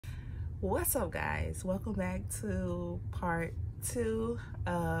What's up, guys? Welcome back to part 2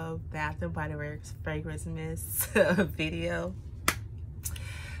 of Bath and Body Works fragrance mist video.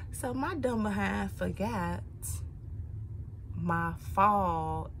 So my dumb behind forgot my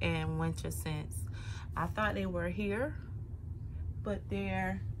fall and winter scents. I thought they were here, but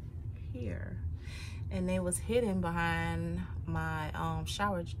they're here, and they was hidden behind my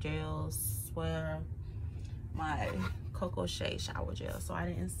shower gels, where my Cocoa Shea shower gel, so I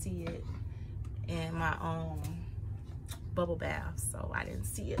didn't see it in my bubble bath, so I didn't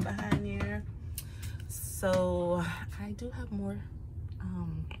see it behind there. So I do have more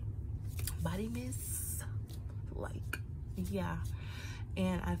body mist, like, yeah.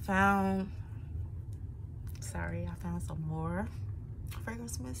 And I found some more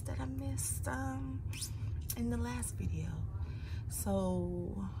fragrance mist that I missed in the last video.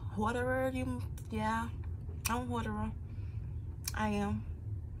 So Hoarder, I'm Hoarder. I am.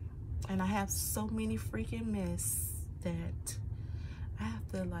 And I have so many freaking mists that I have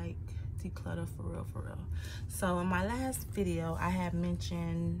to like declutter for real. So in my last video, I had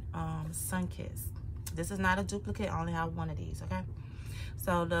mentioned Sunkissed. This is not a duplicate, I only have one of these, okay?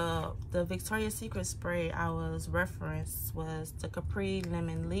 So the Victoria's Secret spray I was referenced was the Capri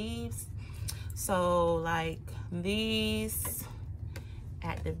Lemon Leaves. So like these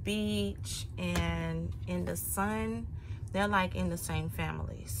at the beach and in the sun, they're like in the same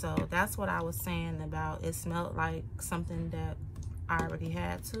family. So that's what I was saying about it smelled like something that I already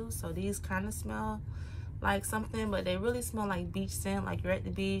had too. So these kind of smell like something, but they really smell like beach scent. Like you're at the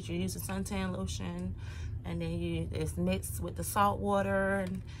beach, you use a suntan lotion, and then it's mixed with the salt water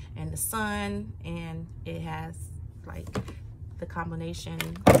and the sun, and it has like the combination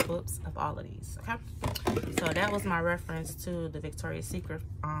of all of these, okay? So that was my reference to the Victoria's Secret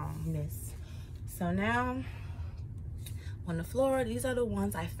mist. So now on the floor, these are the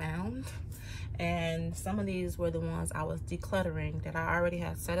ones I found, and some of these were the ones I was decluttering that I already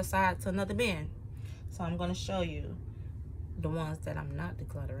had set aside to another bin. So I'm going to show you the ones that I'm not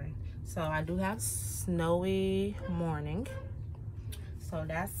decluttering. So I do have Snowy Morning, so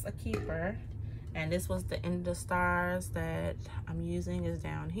that's a keeper. And this was the End of the Stars that I'm using, is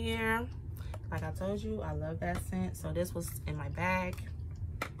down here. Like I told you, I love that scent, so this was in my bag.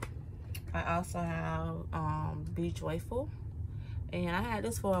 I also have Be Joyful, and I had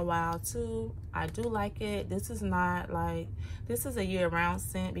this for a while too. I do like it. This is not like, this is a year-round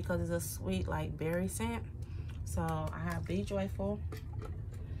scent because it's a sweet like berry scent. So I have Be Joyful.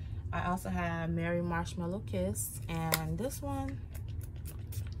 I also have Merry Marshmallow Kiss, and this one,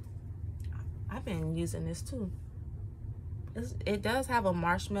 I've been using this too. It does have a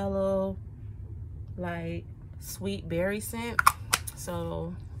marshmallow like sweet berry scent,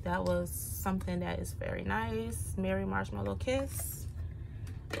 so that was something that is very nice. Merry Marshmallow Kiss.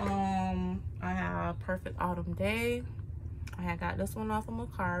 I have Perfect Autumn Day. I had got this one off of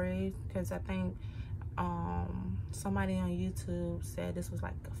Okaaay because I think somebody on YouTube said this was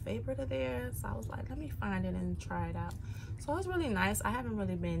like a favorite of theirs. So I was like, let me find it and try it out. So it's really nice. I haven't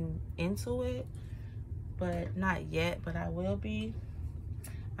really been into it, but not yet, but I will be.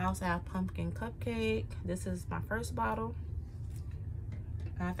 I also have Pumpkin Cupcake. This is my first bottle.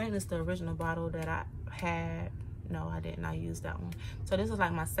 I think it's the original bottle that I had. No, I didn't. I used that one. So this is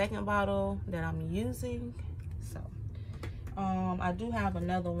like my second bottle that I'm using. So I do have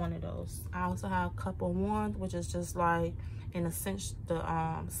another one of those. I also have Cup of Warmth, which is just like in the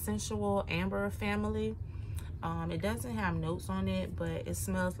sensual amber family. It doesn't have notes on it, but it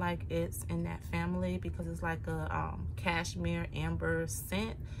smells like it's in that family because it's like a cashmere amber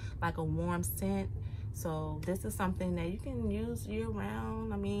scent, like a warm scent. So this is something that you can use year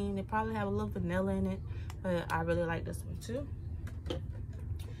round. I mean, they probably have a little vanilla in it, but I really like this one too.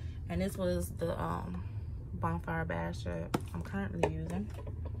 And this was the Bonfire Bash that I'm currently using.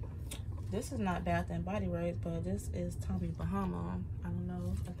 This is not Bath and Body Works, but this is Tommy Bahama. I don't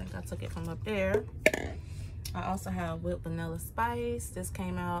know, I think I took it from up there. I also have Whipped Vanilla Spice. This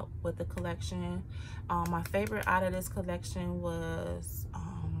came out with the collection. My favorite out of this collection was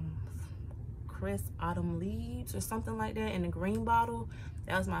Crisp Autumn Leaves or something like that in the green bottle.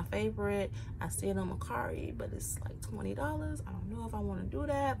 That was my favorite. I see it on Okaaay, but it's like $20. I don't know if I want to do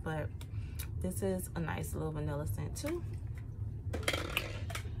that, but this is a nice little vanilla scent too.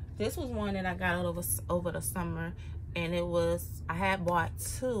 This was one that I got over the summer, and it was, I had bought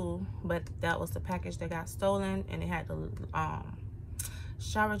two, but that was the package that got stolen, and it had the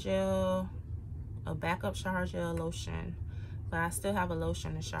shower gel, a backup shower gel lotion, but I still have a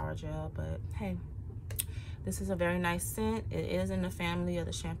lotion and shower gel. But hey, This is a very nice scent. It is in the family of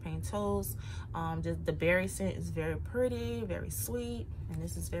the Champagne Toast. The berry scent is very pretty, very sweet, and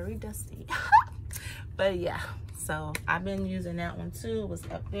this is very dusty. But yeah, so I've been using that one too. It was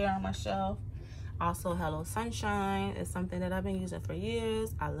up there on my shelf. Also, Hello Sunshine is something that I've been using for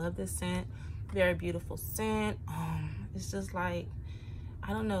years. I love this scent. Very beautiful scent. It's just like,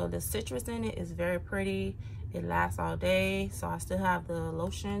 I don't know, the citrus in it is very pretty. It lasts all day, so I still have the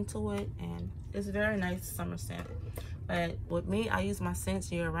lotion to it, and it's a very nice summer scent. But with me, I use my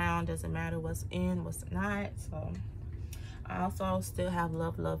scents year round. Doesn't matter what's in, what's not. So I also still have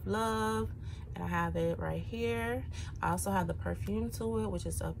Love Love Love, and I have it right here. I also have the perfume to it, which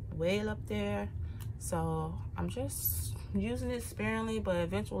is up way up there. So I'm just using it sparingly, but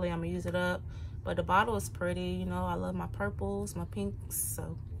eventually I'm gonna use it up. But the bottle is pretty, you know. I love my purples, my pinks,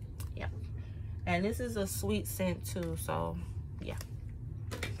 so yeah. And this is a sweet scent too, so yeah.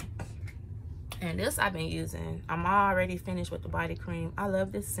 And this I've been using. I'm already finished with the body cream. I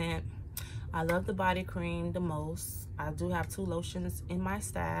love this scent. I love the body cream the most. I do have 2 lotions in my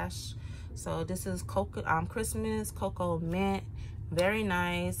stash. So this is Christmas Cocoa Mint. Very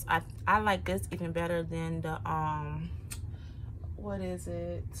nice. I like this even better than the what is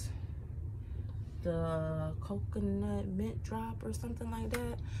it? The coconut mint drop or something like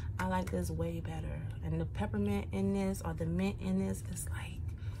that. I like this way better. And the peppermint in this, or the mint in this, is like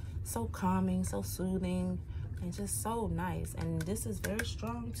so calming, so soothing, and just so nice. And this is very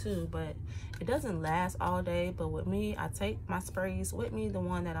strong too, but it doesn't last all day. But with me, I take my sprays with me, the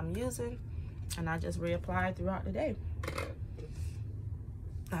one that I'm using, and I just reapply throughout the day.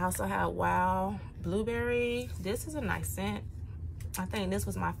 I also have Wow Blueberry. This is a nice scent. I think this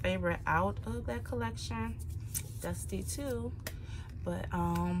was my favorite out of that collection. Dusty too, but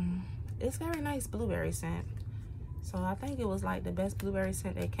it's very nice blueberry scent. So I think it was like the best blueberry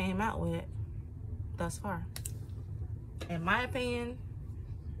scent they came out with thus far, in my opinion.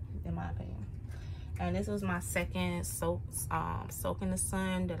 And this was my second soak in the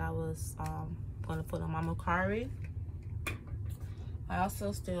sun that I was gonna put on my Okaaay. I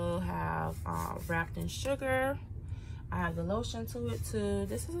also still have Wrapped in Sugar. I have the lotion to it too.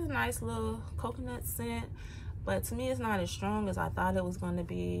 This is a nice little coconut scent, but to me it's not as strong as I thought it was going to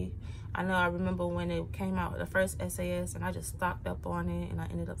be. I remember when it came out, the first SAS, and I just stocked up on it, and I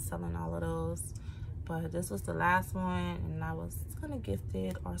ended up selling all of those. But this was the last one, and I was going to gift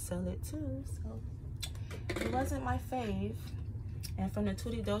it or sell it too, so it wasn't my fave. And from the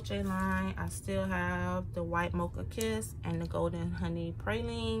Tutti Dolce line, I still have the White Mocha Kiss and the Golden Honey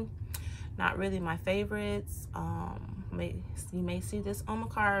Praline. Not really my favorites. You may see this on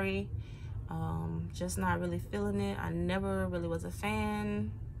Okaaay. Just not really feeling it. I never really was a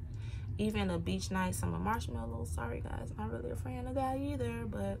fan. Even a Beach Night Summer Marshmallow. Sorry guys, not really a fan of that either.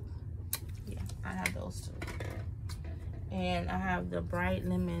 But yeah, I have those too. And I have the Bright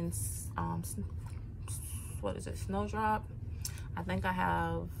Lemons, what is it, Snowdrop. I think I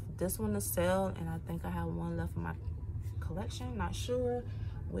have this one to sell, and I think I have one left in my collection. Not sure.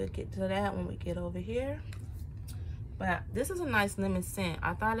 We'll get to that when we get over here. But this is a nice lemon scent.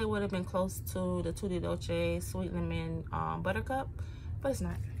 I thought it would have been close to the Tutti Dolce Sweet Lemon Buttercup, but it's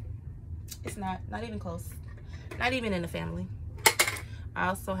not. It's not even close. Not even in the family. I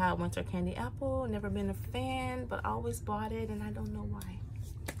also have Winter Candy Apple. Never been a fan, but always bought it, and I don't know why.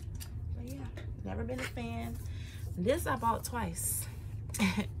 But yeah, never been a fan. This I bought twice,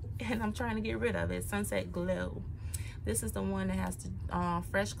 and I'm trying to get rid of it. Sunset Glow. This is the one that has the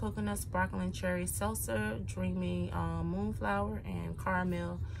fresh coconut, sparkling cherry seltzer, dreamy moonflower, and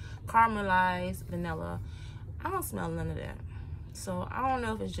caramelized vanilla. I don't smell none of that. So I don't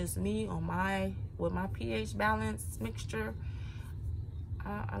know if it's just me or with my pH balance mixture.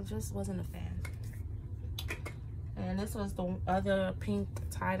 I just wasn't a fan. And this was the other pink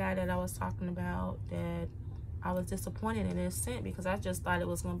tie-dye that I was talking about, that I was disappointed in this scent because I just thought it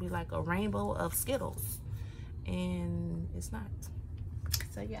was going to be like a rainbow of Skittles. And it's not.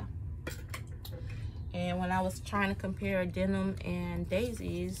 So yeah. And when I was trying to compare denim and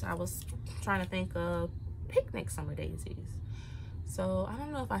daisies, I was trying to think of picnic summer daisies. So I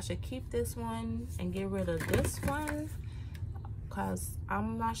don't know if I should keep this one and get rid of this one, because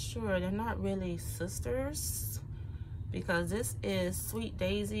I'm not sure. They're not really sisters, because this is Sweet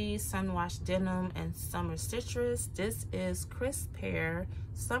Daisy, Sunwashed Denim, and Summer Citrus. This is Crisp Pear,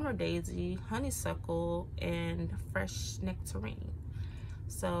 Summer Daisy, Honeysuckle, and Fresh Nectarine.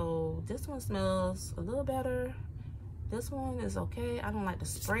 So this one smells a little better. This one is okay. I don't like the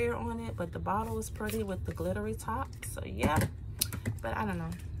sprayer on it, but the bottle is pretty with the glittery top. So yeah, but I don't know.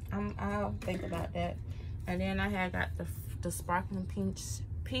 I'll think about that. And then I had got the sparkling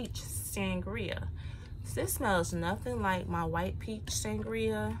peach sangria. This smells nothing like my white peach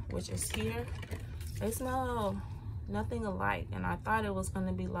sangria, which is here. They smell nothing alike, and I thought it was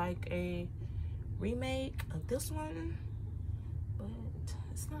gonna be like a remake of this one, but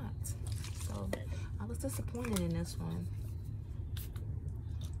it's not. So I was disappointed in this one.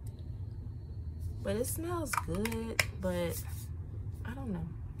 But it smells good, but I don't know.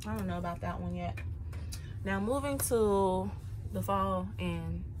 I don't know about that one yet. Now moving to the fall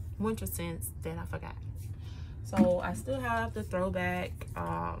and winter scents that I forgot. So I still have the throwback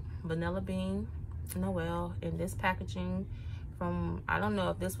Vanilla Bean Noel in this packaging from, I don't know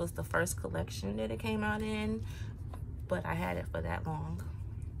if this was the first collection that it came out in, but I had it for that long.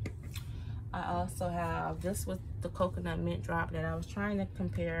 I also have this with the coconut mint drop that I was trying to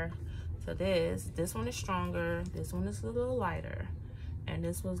compare to this. This one is stronger, this one is a little lighter, and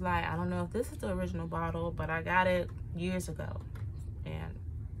this was like, I don't know if this is the original bottle, but I got it years ago. And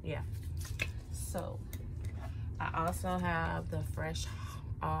yeah, so I also have the fresh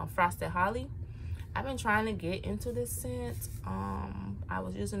frosted holly. I've been trying to get into this scent. I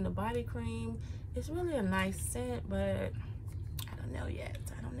was using the body cream. It's really a nice scent, but I don't know yet.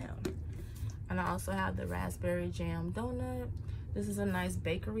 I don't know. And I also have the raspberry jam donut. This is a nice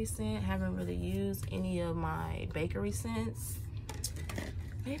bakery scent. Haven't really used any of my bakery scents.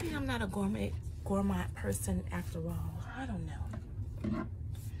 Maybe I'm not a gourmet person after all. I don't know.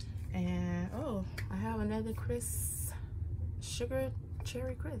 And oh, I have another crisp sugar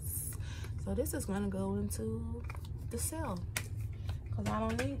cherry crisp. So this is gonna go into the sale because I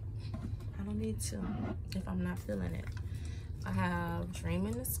don't need to if I'm not feeling it. I have Dream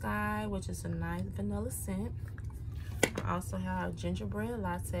in the Sky, which is a nice vanilla scent. I also have gingerbread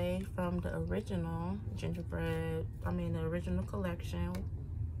latte from the original the original collection.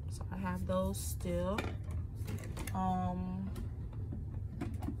 So I have those still.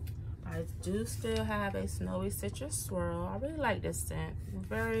 I do still have a snowy citrus swirl. I really like this scent.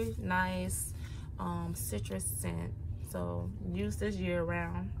 Very nice citrus scent. So use this year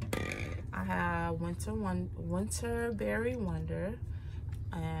round. I have Winter Berry Wonder.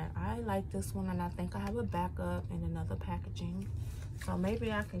 And I like this one, and I think I have a backup in another packaging. So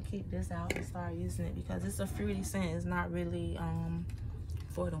maybe I can keep this out and start using it because it's a fruity scent. It's not really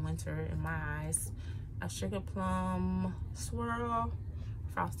for the winter in my eyes. A Sugar Plum Swirl,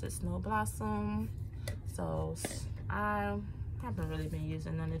 Frosted Snow Blossom. So I haven't really been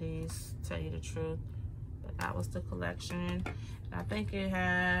using none of these, to tell you the truth. But that was the collection. And I think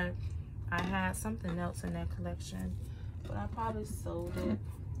I had something else in that collection, but I probably sold it.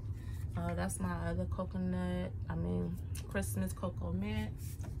 That's my other Christmas Cocoa Mint.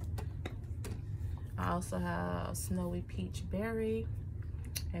 I also have Snowy Peach Berry,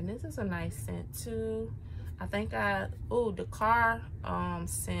 and this is a nice scent too. I think the car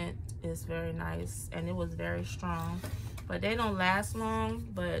scent is very nice, and it was very strong, but they don't last long,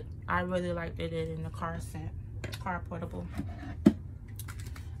 but I really liked it in the car scent, car portable.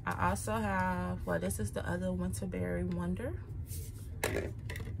 I also have, this is the other Winterberry Wonder.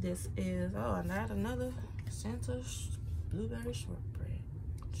 This is, and I had another Santa Blueberry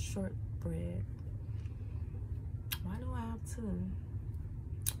Shortbread. Why do I have two?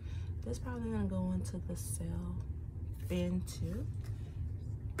 This probably gonna go into the sale bin too.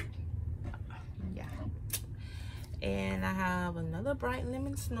 Yeah. And I have another Bright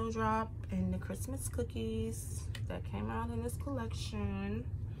Lemon Snowdrop and the Christmas cookies that came out in this collection.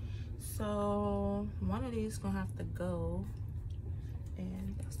 So one of these gonna have to go,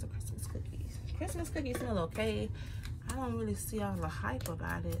 and that's the Christmas cookies. Christmas cookies smell okay. I don't really see all the hype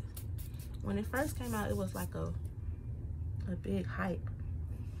about it. When it first came out, it was like a big hype.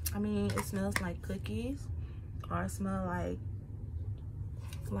 I mean, it smells like cookies, or it smells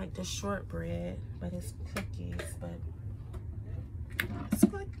like the shortbread, but it's cookies. But it's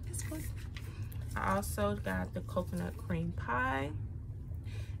good. It's good. I also got the coconut cream pie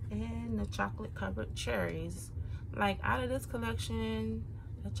and the chocolate covered cherries. Like, out of this collection,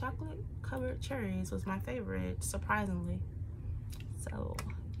 the chocolate covered cherries was my favorite, surprisingly. So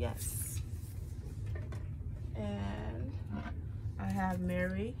yes. And I have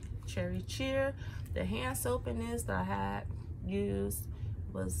Merry Cherry Cheer. The hand soap in this that I had used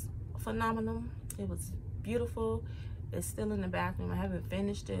was phenomenal. It was beautiful. It's still in the bathroom. I haven't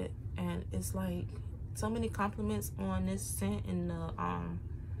finished it, and it's like so many compliments on this scent in the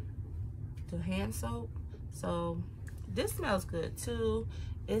hand soap. So this smells good too.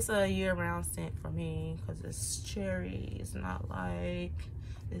 It's a year-round scent for me because it's cherry. It's not like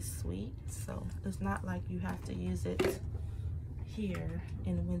it's sweet, so it's not like you have to use it here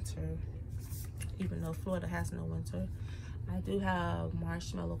in winter, even though Florida has no winter. I do have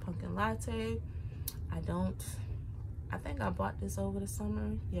Marshmallow Pumpkin Latte. I think I bought this over the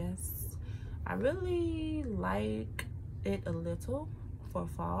summer. Yes, I really like it a little for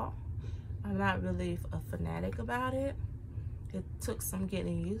fall. I'm not really a fanatic about it. It took some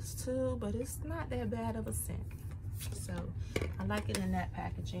getting used to, but it's not that bad of a scent. So I like it in that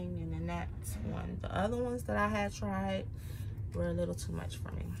packaging and in that one. The other ones that I had tried were a little too much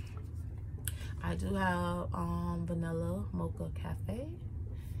for me. I do have vanilla mocha cafe,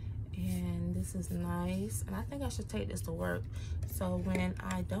 and this is nice, and I think I should take this to work, so when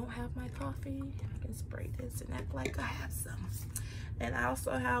I don't have my coffee I can spray this and act like I have some. And I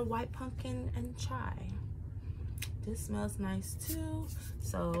also have white pumpkin and chai. This smells nice too,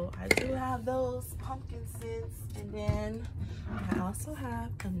 so I do have those pumpkin scents. And then I also have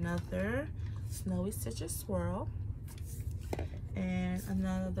another snowy citrus swirl and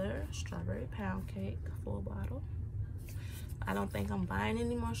another strawberry pound cake full bottle. I don't think I'm buying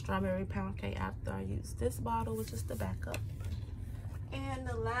any more strawberry pound cake after I use this bottle, which is the backup. And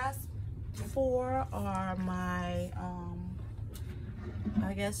the last four are my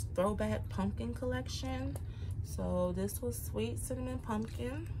I guess throwback pumpkin collection. So this was sweet cinnamon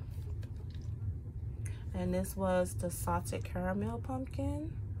pumpkin, and this was the salted caramel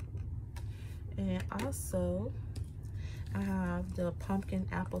pumpkin, and also I have the pumpkin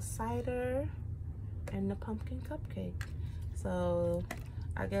apple cider and the pumpkin cupcake. So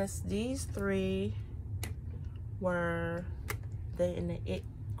I guess these three were in the It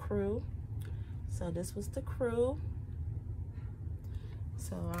crew. So this was the crew.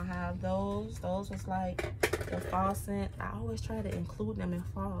 So I have those. Those was like the fall scent. I always try to include them in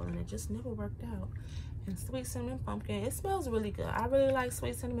fall, and it just never worked out. And sweet cinnamon pumpkin, it smells really good. I really like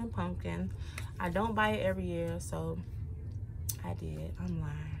sweet cinnamon pumpkin. I don't buy it every year, so I did. I'm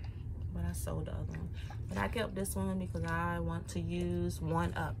lying, but I sold the other one. But I kept this one because I want to use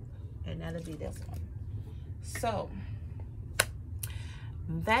one up, and that'll be this one. So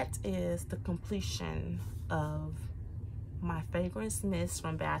that is the completion of my fragrance mist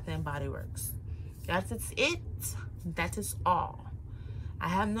from Bath and Body Works. That is it. That is all. I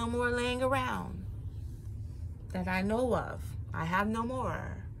have no more laying around that I know of. I have no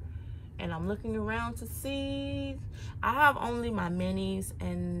more. And I'm looking around to see. I have only my minis,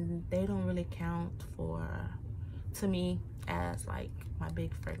 and they don't really count to me as like my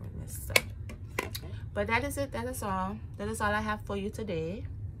big fragrance mist. So. But that is it. That is all. That is all I have for you today.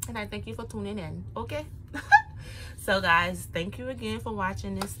 And I thank you for tuning in. Okay? So guys, thank you again for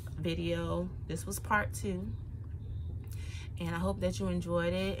watching this video. This was part 2. And I hope that you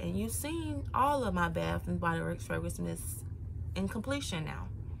enjoyed it. And you've seen all of my Bath and Body Works fragrance mists in completion now.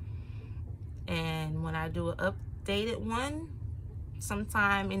 And when I do an updated one,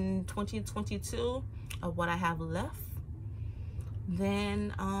 sometime in 2022 of what I have left,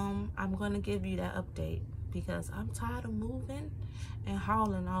 then I'm going to give you that update, because I'm tired of moving and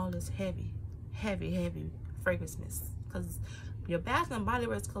hauling all this heavy fragrance mist, because your Bath and Body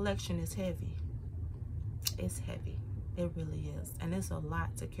Works collection is heavy. It's heavy. It really is, and it's a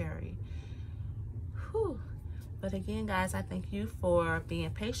lot to carry. Whew. But again, guys, I thank you for being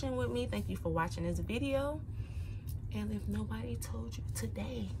patient with me. Thank you for watching this video. And if nobody told you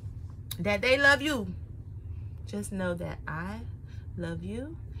today that they love you, just know that I love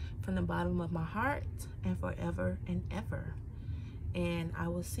you from the bottom of my heart and forever and ever. And I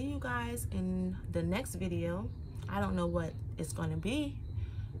will see you guys in the next video. I don't know what it's going to be,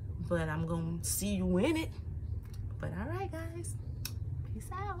 but I'm going to see you in it. But all right, guys. Peace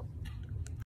out.